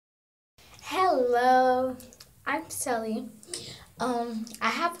Hello, I'm Sally. I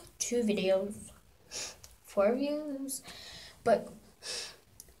have 2 videos, 4 views, but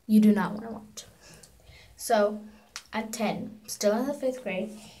you do not want to watch. So, I'm 10, still in the 5th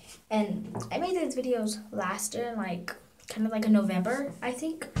grade, and I made these videos last year, kind of like in November, I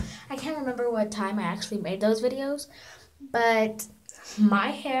think. I can't remember what time I actually made those videos, but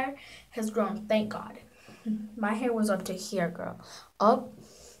my hair has grown, thank God. My hair was up to here, girl. Up.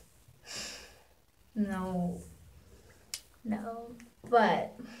 No,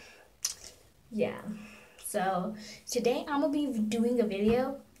 but yeah. So today I'm gonna be doing a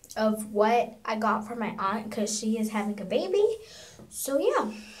video of what I got for my aunt because she is having a baby. So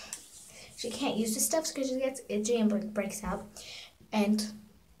yeah, she can't use this stuff because she gets itchy and breaks out. And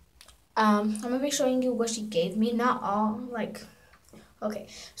I'm gonna be showing you what she gave me. Not all, okay.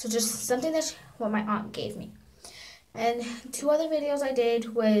 So just something what my aunt gave me. And 2 other videos I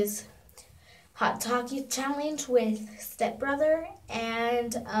did was Hot Talkie Challenge with Stepbrother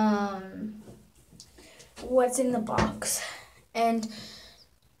and what's in the box. And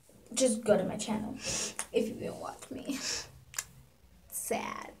just go to my channel if you didn't watch me.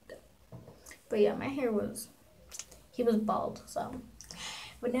 Sad. But yeah, my hair he was bald, so.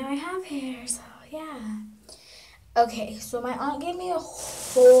 But now I have hair, so yeah. Okay, so my aunt gave me a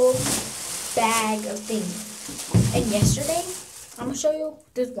whole bag of things. And yesterday, I'm gonna show you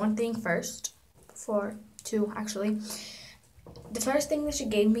this one thing first. 2 actually. The first thing that she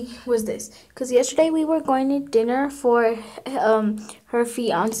gave me was this, because yesterday we were going to dinner for her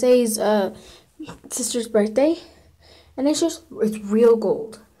fiance's sister's birthday, and it's real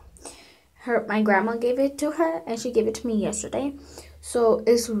gold. My grandma gave it to her, and she gave it to me yesterday. So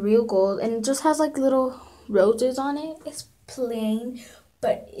it's real gold, and it just has like little roses on it. It's plain,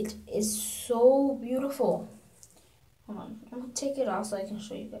 but it is so beautiful. Hold on, I'm gonna take it off so I can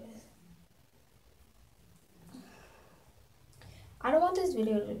show you guys. I don't want this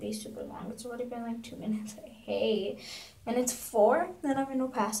video to be super long. It's already been like 2 minutes. Hey. And it's 4 that I'm in El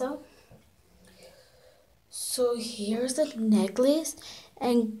Paso. So here's the necklace.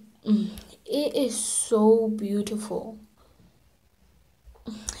 And it is so beautiful.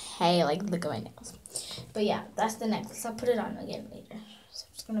 Hey, look at my nails. But yeah, that's the necklace. I'll put it on again later. So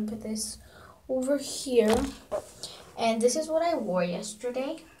I'm just going to put this over here. And this is what I wore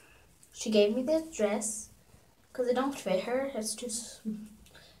yesterday. She gave me this dress. Because it don't fit her. It's too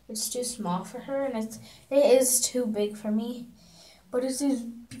small for her, and it is too big for me. But it's this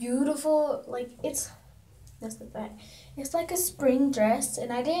beautiful, that's the fact. It's like a spring dress,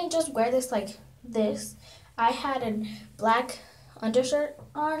 and I didn't just wear this like this. I had a black undershirt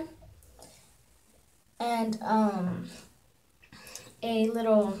on and a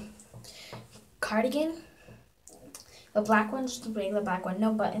little cardigan. A black one, just a regular black one,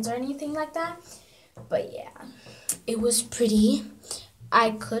 no buttons or anything like that. But yeah, it was pretty.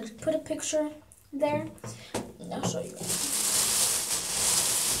 I could put a picture there. I'll show you.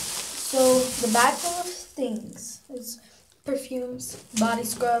 So the bag full of things is perfumes, body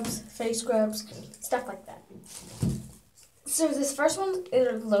scrubs, face scrubs, stuff like that. So this first one is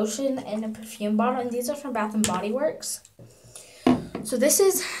a lotion and a perfume bottle, and these are from Bath and Body Works. So this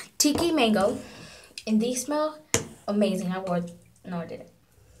is Tiki Mango, and these smell amazing. No, I didn't.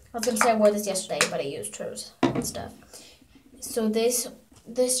 I was going to say I wore this yesterday, but I used hers and stuff. So this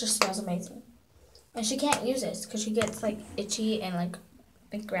just smells amazing. And she can't use this because she gets itchy and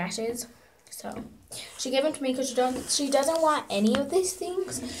rashes. So she gave them to me because she doesn't want any of these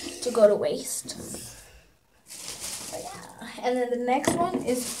things to go to waste. But yeah. And then the next one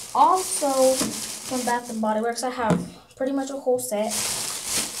is also from Bath and Body Works. I have pretty much a whole set.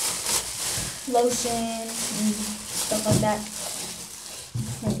 Lotion and stuff like that.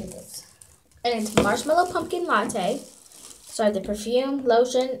 And it's Marshmallow Pumpkin Latte. So the perfume,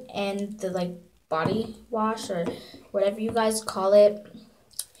 lotion, and the body wash or whatever you guys call it.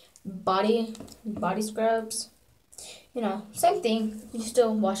 Body scrubs. You know, same thing. You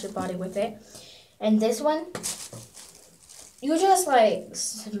still wash your body with it. And this one, you just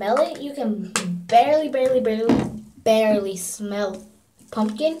smell it. You can barely smell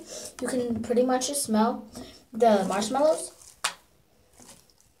pumpkin. You can pretty much just smell the marshmallows.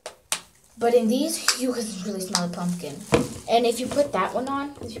 But in these, you can really smell the pumpkin. And if you put that one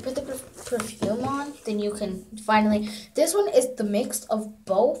on, if you put the perfume on, then you can finally... This one is the mix of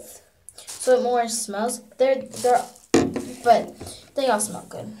both, so it more smells. But they all smell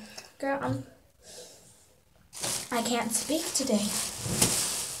good. Girl, I can't speak today.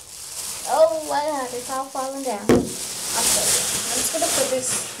 Oh my God, it's all falling down. I'll show you. I'm just going to put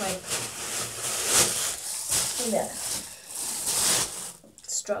this, in the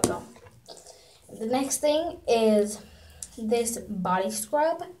struggle. The next thing is this body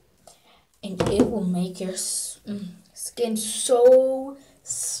scrub, and it will make your skin so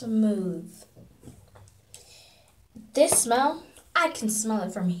smooth. This smell, I can smell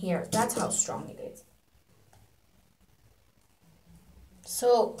it from here. That's how strong it is.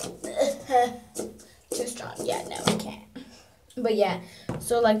 So, too strong. Yeah, no, I can't. But yeah,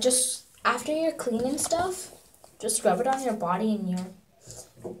 so like just after you're cleaning stuff, just rub it on your body and you're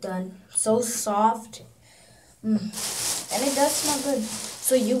done. So soft. And it does smell good.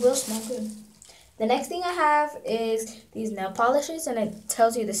 So you will smell good. The next thing I have is these nail polishes, and it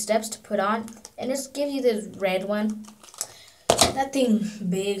tells you the steps to put on. And it gives you this red one. That thing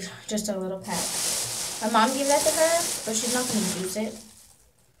big, just a little pack. My mom gave that to her, but she's not going to use it.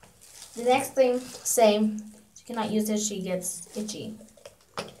 The next thing, same. She cannot use it, she gets itchy.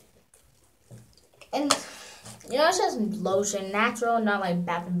 And, you know, it's just lotion, natural, not like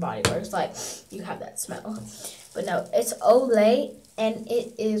Bath and Body Works. Like, you have that smell. But no, it's Olay, and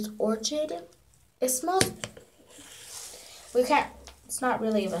it is orchid. It smells, it's not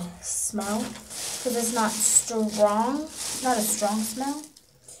really a smell, because it's not strong. It's not a strong smell.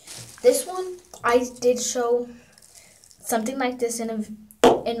 This one, I did show something like this in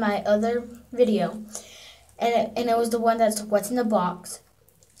my other video. And it was the one that's what's in the box.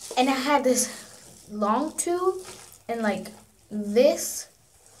 And it had this long tube and like this.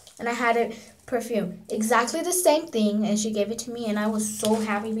 And I had it perfume. Exactly the same thing. And she gave it to me. And I was so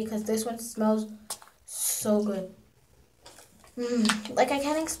happy because this one smells so good. Like I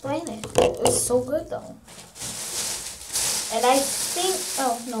can't explain it. It was so good though. And I think,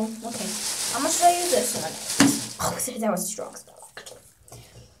 oh no, okay. I'm going to show you this one. Oh, that was strong stuff.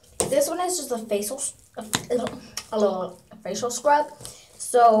 This one is just a facial scrub.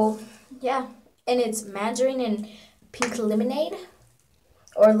 So, yeah. And it's mandarin and pink lemonade.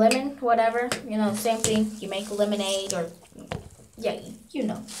 Or lemon, whatever. You know, same thing. You make lemonade or, yeah, you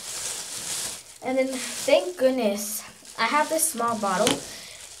know. And then, thank goodness, I have this small bottle.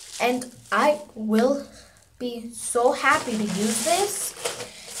 And I will be so happy to use this.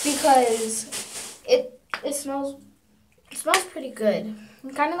 Because it smells pretty good.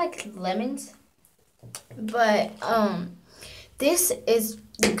 Kind of like lemons, but this is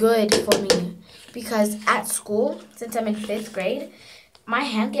good for me because at school, since I'm in 5th grade, my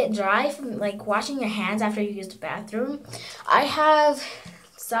hands get dry from like washing your hands after you use the bathroom. I have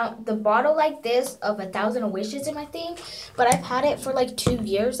the bottle like this of 1,000 Wishes in my thing, but I've had it for like 2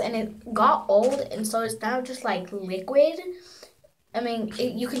 years and it got old, and so it's now just like liquid. I mean,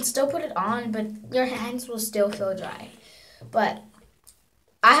 you can still put it on, but your hands will still feel dry. But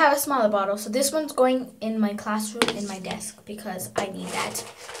I have a smaller bottle, so this one's going in my classroom in my desk because I need that.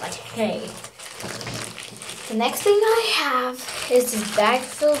 Like, hey. The next thing I have is this bag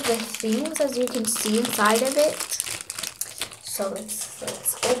filled with things, as you can see inside of it. So let's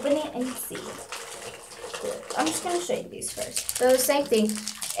open it and see. I'm just gonna show you these first. So the same thing.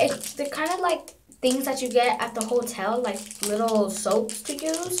 They're kind of like things that you get at the hotel, like little soaps to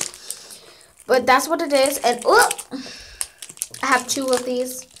use. But that's what it is. And I have 2 of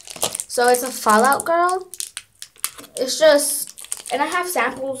these. So it's a Fallout Girl. It's just, and I have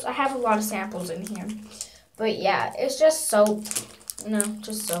samples. I have a lot of samples in here. But yeah, it's just soap. You know,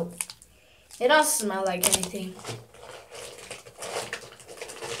 just soap. It don't smell like anything.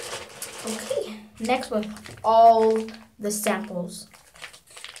 Okay, next with all the samples.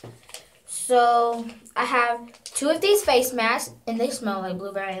 So I have 2 of these face masks, and they smell like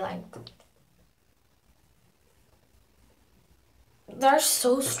blueberry lime. They're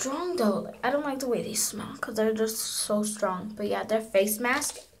so strong though. I don't like the way they smell because they're just so strong. But yeah, they're face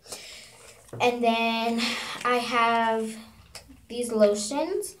masks. And then I have these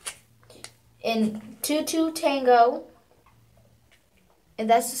lotions in Tutu Tango. And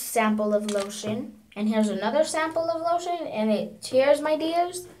that's a sample of lotion. And here's another sample of lotion. And cheers, my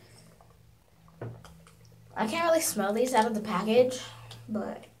dears. I can't really smell these out of the package.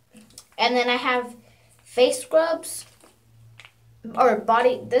 And then I have face scrubs. Or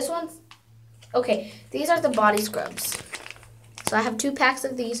body, this one's, okay, these are the body scrubs. So I have 2 packs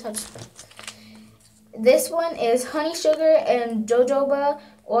of these. This one is honey sugar and jojoba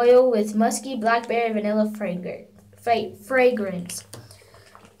oil with musky blackberry vanilla fragrance.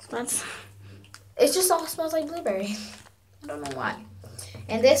 It just all smells like blueberry. I don't know why.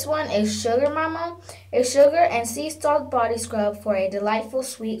 And this one is Sugar Mama, a sugar and sea salt body scrub for a delightful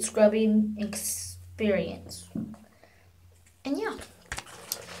sweet scrubbing experience. And yeah.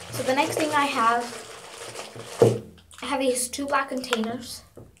 So the next thing I have these 2 black containers.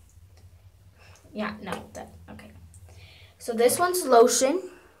 Yeah, no, okay. So this one's lotion.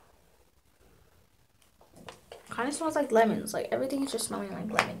 kind of smells like lemons. Like everything is just smelling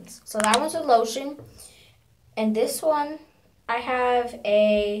like lemons. So that one's a lotion. And this one, I have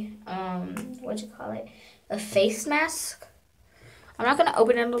a, what you call it? A face mask. I'm not going to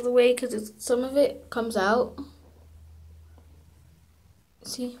open it all the way because some of it comes out.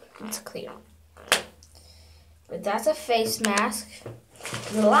 See, it's clear. But that's a face mask.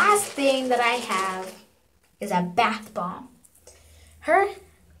 The last thing that I have is a bath bomb.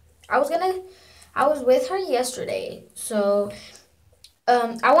 I was with her yesterday, so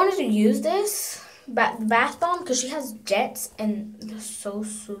I wanted to use this bath bomb because she has jets and they're so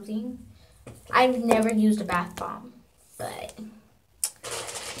soothing. I've never used a bath bomb, but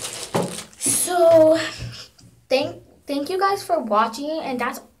so thank you guys for watching, and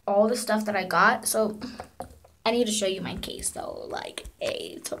that's all the stuff that I got. So I need to show you my case though, like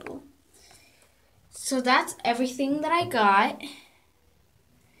a total. So that's everything that I got.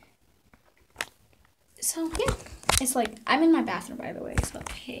 So yeah, it's like I'm in my bathroom, by the way. So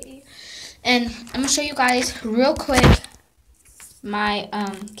hey, and I'm gonna show you guys real quick my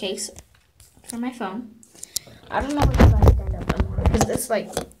case for my phone. I don't know if I stand up anymore because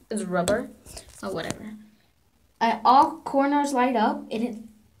it's rubber or whatever. All corners light up, and it's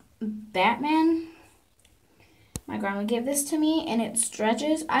Batman. My grandma gave this to me, and it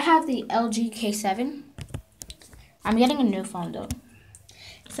stretches. I have the LG K7. I'm getting a new phone though.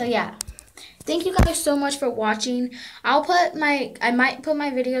 So yeah. Thank you guys so much for watching. I might put my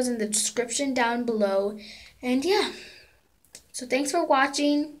videos in the description down below. And yeah. So thanks for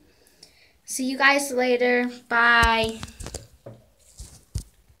watching. See you guys later. Bye.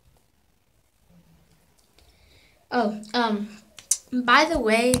 Oh, by the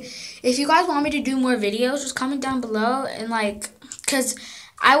way, if you guys want me to do more videos, just comment down below, and cause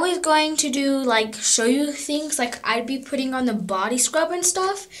I was going to do show you things, I'd be putting on the body scrub and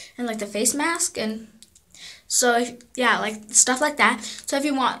stuff, and the face mask, and so stuff like that. So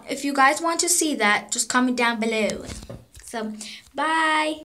if you guys want to see that, just comment down below. So bye.